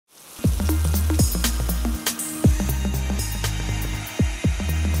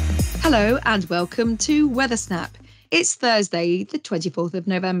Hello and welcome to Weather Snap. It's Thursday, the 24th of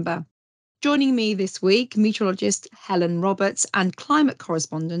November. Joining me this week, meteorologist Helen Roberts and climate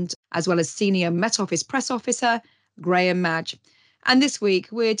correspondent, as well as senior Met Office press officer, Grahame Madge. And this week,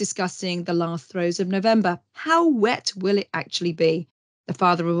 we're discussing the last throes of November. How wet will it actually be? The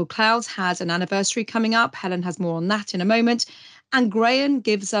father of all clouds has an anniversary coming up. Helen has more on that in a moment. And Grahame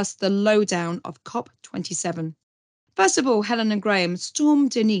gives us the lowdown of COP27. First of all, Helen and Grahame, Storm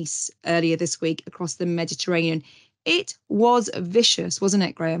Denise earlier this week across the Mediterranean. It was vicious, wasn't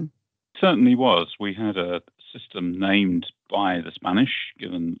it, Grahame? Certainly was. We had a system named by the Spanish,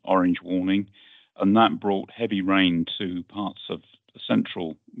 given orange warning, and that brought heavy rain to parts of the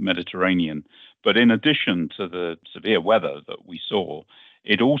central Mediterranean. But in addition to the severe weather that we saw,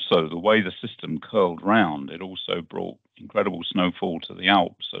 it also, the way the system curled round, it also brought incredible snowfall to the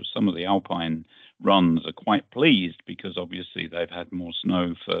Alps. So some of the alpine runs are quite pleased because obviously they've had more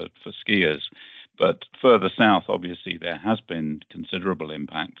snow for skiers. But further south, obviously, there has been considerable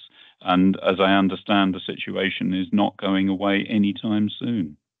impacts. And as I understand, the situation is not going away anytime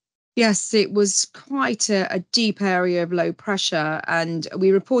soon. Yes, it was quite a deep area of low pressure. And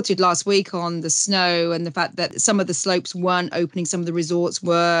we reported last week on the snow and the fact that some of the slopes weren't opening. Some of the resorts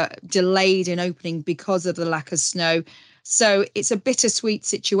were delayed in opening because of the lack of snow. So it's a bittersweet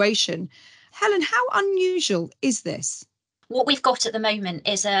situation. Helen, how unusual is this? What we've got at the moment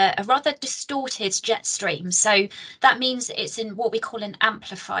is a rather distorted jet stream. So that means it's in what we call an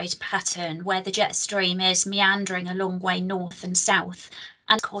amplified pattern, where the jet stream is meandering a long way north and south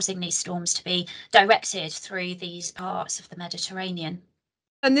and causing these storms to be directed through these parts of the Mediterranean.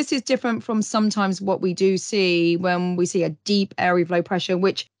 And this is different from sometimes what we do see when we see a deep area of low pressure,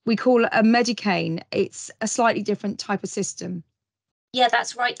 which we call a medicane. It's a slightly different type of system. Yeah,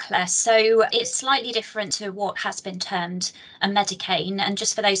 that's right, Claire. So it's slightly different to what has been termed a medicane. And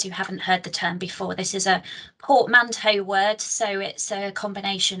just for those who haven't heard the term before, this is a portmanteau word. So it's a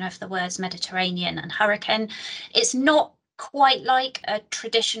combination of the words Mediterranean and hurricane. It's not quite like a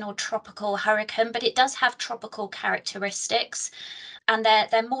traditional tropical hurricane, but it does have tropical characteristics. And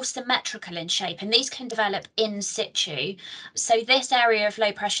they're more symmetrical in shape, and these can develop in situ. So this area of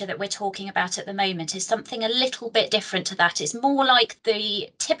low pressure that we're talking about at the moment is something a little bit different to that. It's more like the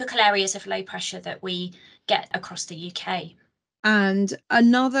typical areas of low pressure that we get across the UK. And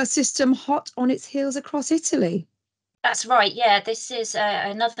another system hot on its heels across Italy. That's right, yeah, this is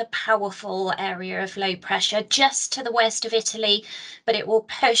another powerful area of low pressure just to the west of Italy, but it will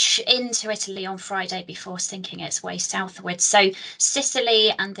push into Italy on Friday before sinking its way southwards. So Sicily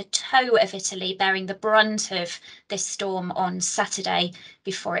and the toe of Italy bearing the brunt of this storm on Saturday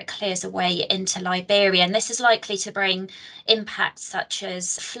before it clears away into Liberia. And this is likely to bring impacts such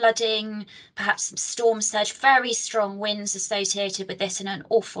as flooding, perhaps some storm surge, very strong winds associated with this, and an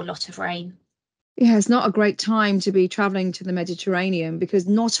awful lot of rain. Yeah, it's not a great time to be travelling to the Mediterranean because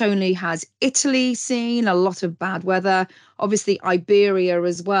not only has Italy seen a lot of bad weather, obviously Iberia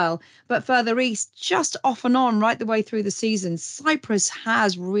as well, but further east, just off and on, right the way through the season, Cyprus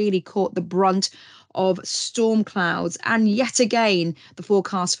has really caught the brunt of storm clouds. And yet again, the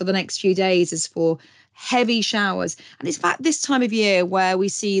forecast for the next few days is for heavy showers. And it's fact this time of year where we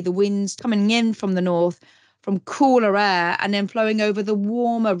see the winds coming in from the north, from cooler air and then flowing over the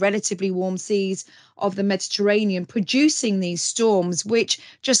warmer, relatively warm seas of the Mediterranean, producing these storms, which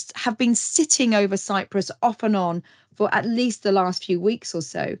just have been sitting over Cyprus off and on for at least the last few weeks or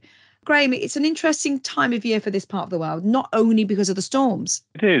so. Grahame, it's an interesting time of year for this part of the world, not only because of the storms.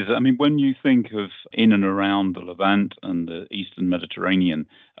 It is. I mean, when you think of in and around the Levant and the eastern Mediterranean,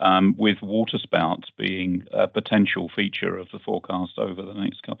 with waterspouts being a potential feature of the forecast over the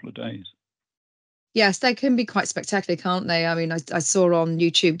next couple of days. Yes, they can be quite spectacular, can't they? I mean, I saw on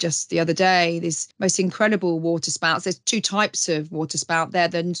YouTube just the other day these most incredible water spouts. There's two types of water spout. They're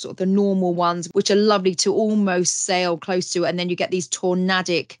the sort of the normal ones, which are lovely to almost sail close to. And then you get these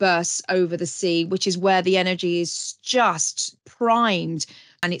tornadic bursts over the sea, which is where the energy is just primed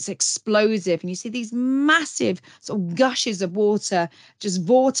and it's explosive. And you see these massive sort of gushes of water just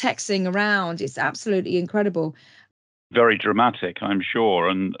vortexing around. It's absolutely incredible. Very dramatic, I'm sure.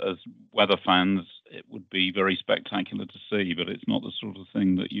 And as weather fans, it would be very spectacular to see, but it's not the sort of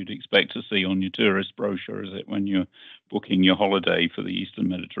thing that you'd expect to see on your tourist brochure, is it, when you're booking your holiday for the Eastern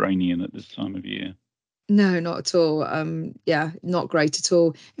Mediterranean at this time of year? No, not at all. Yeah, not great at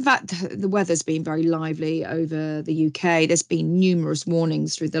all. In fact, the weather's been very lively over the UK. There's been numerous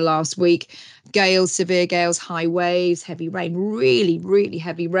warnings through the last week. Gales, severe gales, high waves, heavy rain, really, really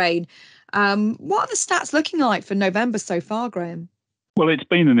heavy rain. What are the stats looking like for November so far, Grahame? Well, it's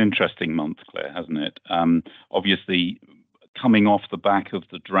been an interesting month, Claire, hasn't it? Obviously, coming off the back of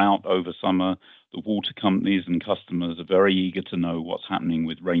the drought over summer. The water companies and customers are very eager to know what's happening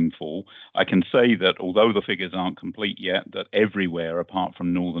with rainfall. I can say that although the figures aren't complete yet, that everywhere apart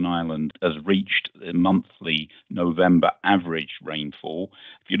from Northern Ireland has reached the monthly November average rainfall.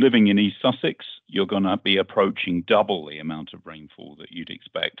 If you're living in East Sussex, you're going to be approaching double the amount of rainfall that you'd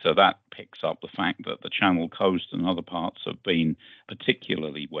expect. So that picks up the fact that the Channel Coast and other parts have been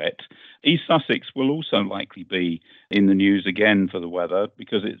particularly wet. East Sussex will also likely be in the news again for the weather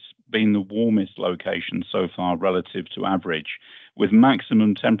because it's been the warmest location so far relative to average, with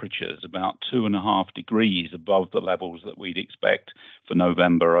maximum temperatures about 2.5 degrees above the levels that we'd expect for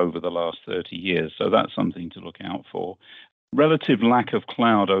November over the last 30 years. So that's something to look out for. Relative lack of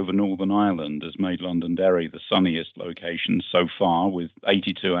cloud over Northern Ireland has made Londonderry the sunniest location so far, with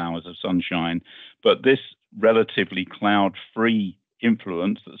 82 hours of sunshine. But this relatively cloud-free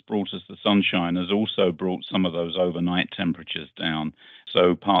influence that's brought us the sunshine has also brought some of those overnight temperatures down.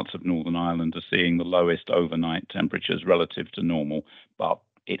 So parts of Northern Ireland are seeing the lowest overnight temperatures relative to normal, but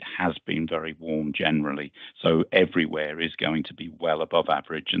it has been very warm generally. So everywhere is going to be well above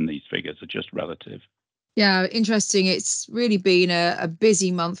average, and these figures are just relative. Yeah, interesting. It's really been a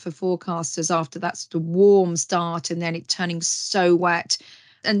busy month for forecasters after that sort of warm start and then it turning so wet.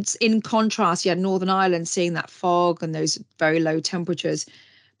 And in contrast, you had Northern Ireland seeing that fog and those very low temperatures.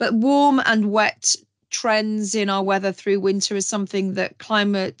 But warm and wet trends in our weather through winter is something that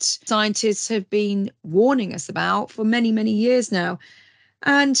climate scientists have been warning us about for many, many years now.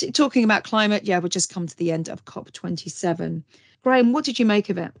 And talking about climate, yeah, we've just come to the end of COP27. Grahame, what did you make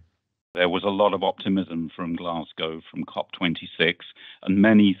of it? There was a lot of optimism from Glasgow, from COP26, and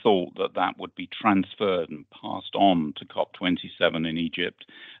many thought that that would be transferred and passed on to COP27 in Egypt.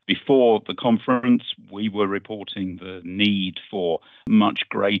 Before the conference, we were reporting the need for much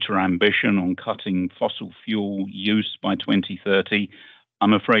greater ambition on cutting fossil fuel use by 2030.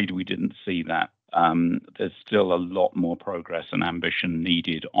 I'm afraid we didn't see that. There's still a lot more progress and ambition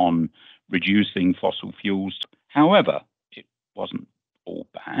needed on reducing fossil fuels. However, it wasn't all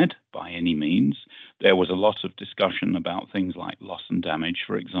bad by any means. There was a lot of discussion about things like loss and damage,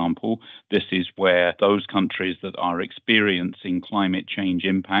 for example. This is where those countries that are experiencing climate change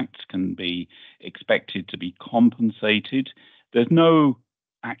impacts can be expected to be compensated. There's no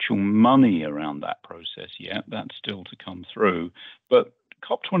actual money around that process yet. That's still to come through. But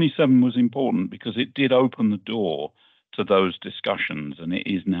COP27 was important because it did open the door to those discussions, and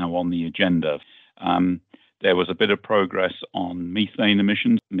it is now on the agenda. There was a bit of progress on methane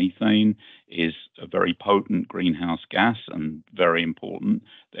emissions. Methane is a very potent greenhouse gas and very important.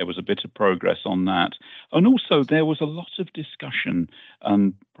 There was a bit of progress on that. And also there was a lot of discussion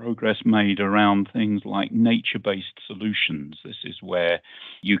and progress made around things like nature-based solutions. This is where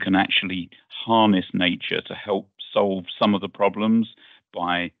you can actually harness nature to help solve some of the problems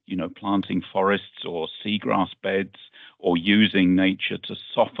by, planting forests or seagrass beds or using nature to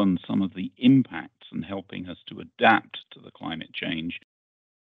soften some of the impacts and helping us to adapt to the climate change.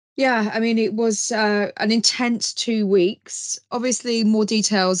 Yeah, I mean, it was an intense 2 weeks. Obviously, more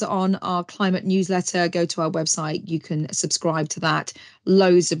details on our climate newsletter. Go to our website. You can subscribe to that.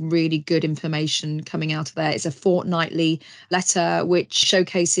 Loads of really good information coming out of there. It's a fortnightly letter which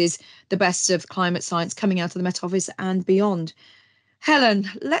showcases the best of climate science coming out of the Met Office and beyond. Helen,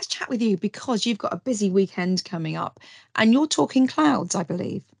 let's chat with you because you've got a busy weekend coming up and you're talking clouds, I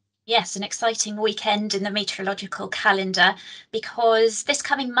believe. Yes, an exciting weekend in the meteorological calendar because this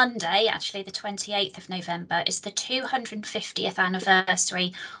coming Monday, actually the 28th of November, is the 250th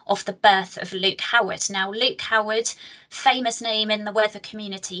anniversary of the birth of Luke Howard. Now, Luke Howard, famous name in the weather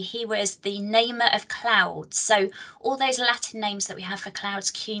community, he was the namer of clouds. So all those Latin names that we have for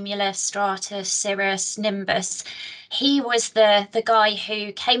clouds, cumulus, stratus, cirrus, nimbus, he was the guy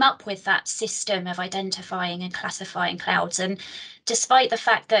who came up with that system of identifying and classifying clouds. And despite the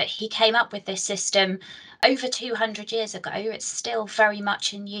fact that he came up with this system over 200 years ago, it's still very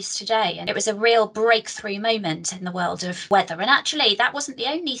much in use today. And it was a real breakthrough moment in the world of weather. And actually, that wasn't the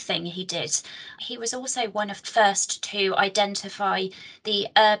only thing he did. He was also one of the first to identify the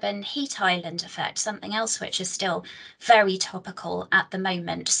urban heat island effect, something else which is still very topical at the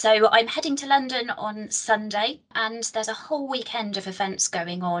moment. So I'm heading to London on Sunday, and there's a whole weekend of events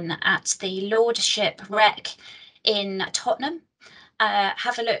going on at the Lordship Rec in Tottenham.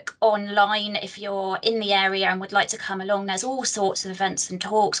 Have a look online if you're in the area and would like to come along. There's all sorts of events and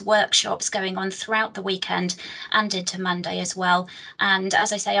talks, workshops going on throughout the weekend and into Monday as well. And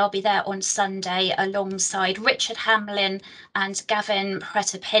as I say, I'll be there on Sunday alongside Richard Hamlin and Gavin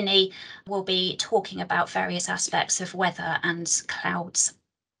Pretapinney. We'll be talking about various aspects of weather and clouds.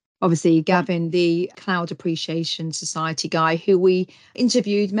 Obviously, Gavin, the Cloud Appreciation Society guy, who we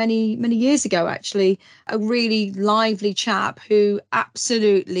interviewed many, many years ago, actually, a really lively chap who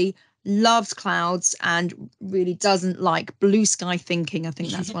absolutely loves clouds and really doesn't like blue sky thinking. I think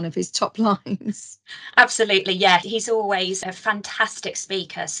that's one of his top lines. Absolutely, yeah. He's always a fantastic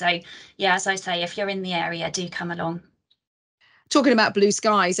speaker. So, yeah, as I say, if you're in the area, do come along. Talking about blue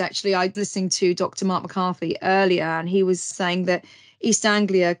skies, actually, I was listening to Dr. Mark McCarthy earlier, and he was saying that East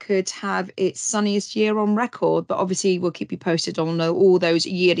Anglia could have its sunniest year on record. But obviously, we'll keep you posted on all those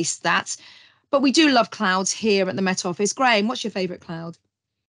yearly stats. But we do love clouds here at the Met Office. Grahame, what's your favourite cloud?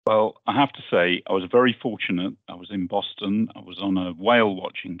 Well, I have to say, I was very fortunate. I was in Boston. I was on a whale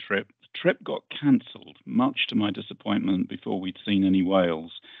watching trip. The trip got cancelled, much to my disappointment, before we'd seen any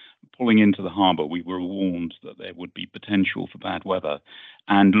whales. Pulling into the harbour, we were warned that there would be potential for bad weather.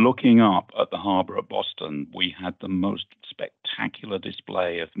 And looking up at the harbour at Boston, we had the most spectacular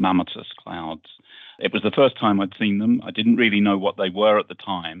display of mammatus clouds. It was the first time I'd seen them. I didn't really know what they were at the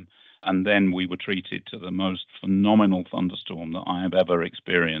time. And then we were treated to the most phenomenal thunderstorm that I have ever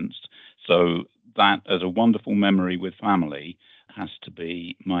experienced. So that, as a wonderful memory with family, has to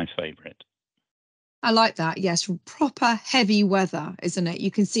be my favourite. I like that. Yes, proper heavy weather, isn't it?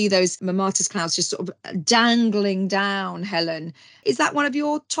 You can see those mammatus clouds just sort of dangling down, Helen. Is that one of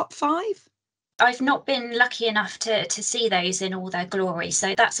your top 5? I've not been lucky enough to see those in all their glory,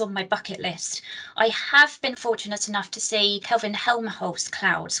 so that's on my bucket list. I have been fortunate enough to see Kelvin Helmholtz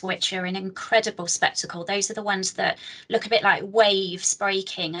clouds, which are an incredible spectacle. Those are the ones that look a bit like waves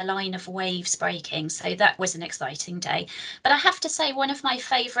breaking, a line of waves breaking, so that was an exciting day. But I have to say, one of my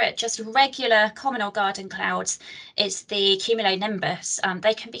favourite just regular common or garden clouds is the cumulonimbus.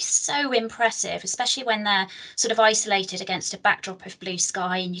 They can be so impressive, especially when they're sort of isolated against a backdrop of blue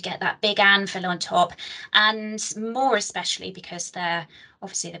sky and you get that big anvil on top, and more especially because they're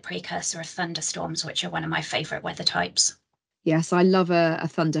obviously the precursor of thunderstorms, which are one of my favourite weather types. Yes, I love a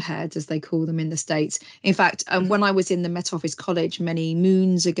thunderhead, as they call them in the States. In fact, when I was in the Met Office College many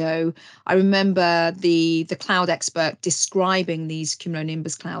moons ago, I remember the cloud expert describing these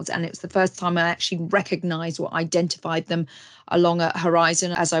cumulonimbus clouds, and it was the first time I actually recognised or identified them along a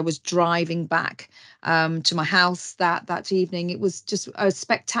horizon as I was driving back to my house that evening. It was just a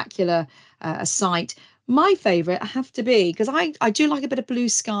spectacular sight. My favourite, I have to be, because I do like a bit of blue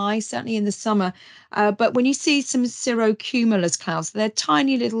sky, certainly in the summer. But when you see some cirrocumulus clouds, they're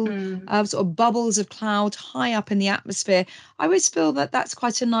tiny little sort of bubbles of cloud high up in the atmosphere. I always feel that that's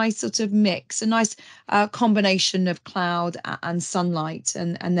quite a nice sort of mix, a nice combination of cloud and sunlight,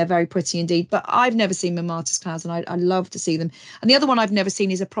 and they're very pretty indeed. But I've never seen mammatus clouds, and I love to see them. And the other one I've never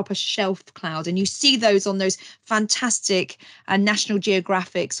seen is a proper shelf cloud, and you see those on those fantastic National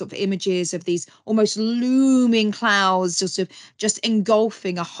Geographic sort of images of these almost looming clouds just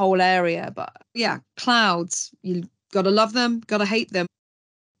engulfing a whole area. But yeah, clouds, you gotta love them, gotta hate them.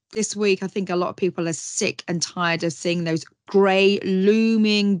 This week, I think a lot of people are sick and tired of seeing those grey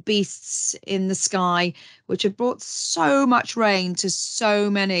looming beasts in the sky, which have brought so much rain to so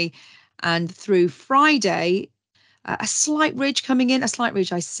many. And through Friday, a slight ridge coming in, a slight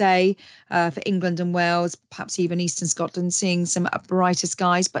ridge, I say, for England and Wales, perhaps even eastern Scotland, seeing some brighter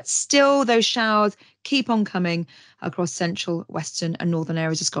skies. But still, those showers keep on coming across central, western and northern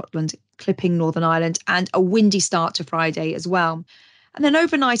areas of Scotland, clipping Northern Ireland, and a windy start to Friday as well. And then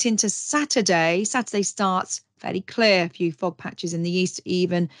overnight into Saturday starts fairly clear, a few fog patches in the east,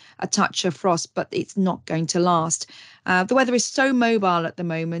 even a touch of frost, but it's not going to last. The weather is so mobile at the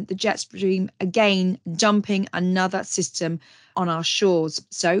moment, the jet stream again dumping another system on our shores.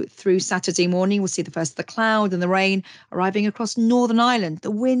 So through Saturday morning, we'll see the first of the cloud and the rain arriving across Northern Ireland.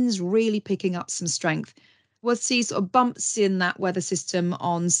 The wind's really picking up some strength. We'll see sort of bumps in that weather system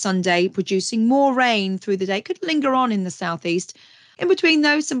on Sunday, producing more rain through the day. Could linger on in the southeast. In between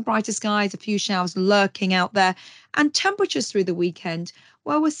those, some brighter skies, a few showers lurking out there, and temperatures through the weekend,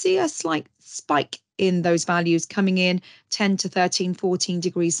 well, we'll see a slight spike in those values coming in 10 to 13, 14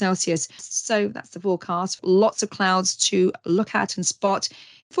 degrees Celsius. So that's the forecast. Lots of clouds to look at and spot.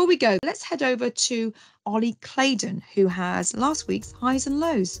 Before we go, let's head over to Ollie Claydon, who has last week's highs and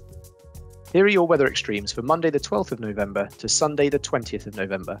lows. Here are your weather extremes for Monday the 12th of November to Sunday the 20th of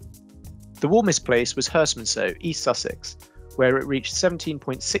November. The warmest place was Herstmonceux, East Sussex, where it reached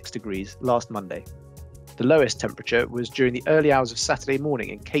 17.6 degrees last Monday. The lowest temperature was during the early hours of Saturday morning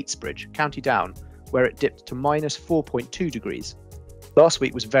in Catesbridge, County Down, where it dipped to minus 4.2 degrees. Last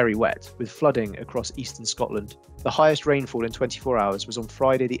week was very wet, with flooding across eastern Scotland. The highest rainfall in 24 hours was on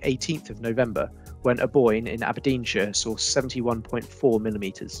Friday the 18th of November, when Aboyne in Aberdeenshire saw 71.4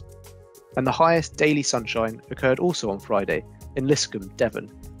 millimetres. And the highest daily sunshine occurred also on Friday in Liscombe, Devon,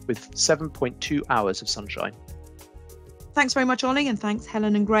 with 7.2 hours of sunshine. Thanks very much, Ollie, and thanks,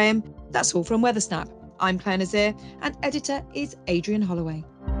 Helen and Grahame. That's all from WeatherSnap. I'm Clare Nasir, and editor is Adrian Holloway.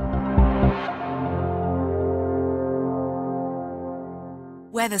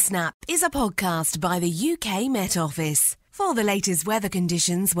 WeatherSnap is a podcast by the UK Met Office. For the latest weather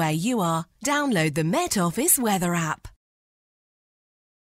conditions where you are, download the Met Office weather app.